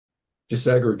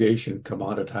Disaggregation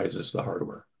commoditizes the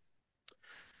hardware,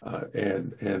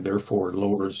 and therefore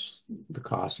lowers the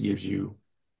cost, gives you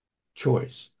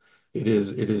choice. It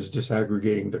is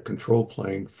disaggregating the control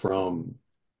plane from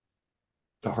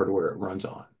the hardware it runs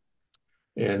on.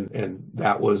 And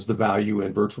that was the value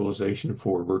in virtualization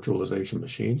for virtualization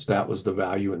machines. That was the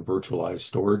value in virtualized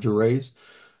storage arrays.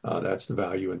 That's the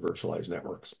value in virtualized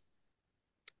networks.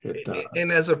 It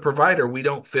And as a provider, we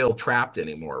don't feel trapped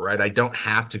anymore, right? I don't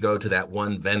have to go to that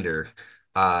one vendor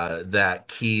that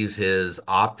keys his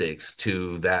optics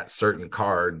to that certain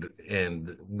card,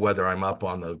 and whether I'm up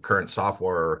on the current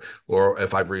software or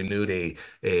if I've renewed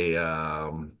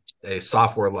a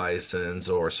software license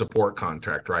or support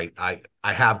contract, right?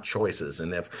 I have choices,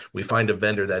 and if we find a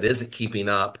vendor that isn't keeping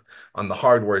up on the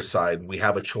hardware side, we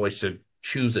have a choice to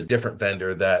choose a different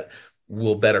vendor that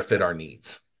will better fit our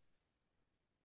needs.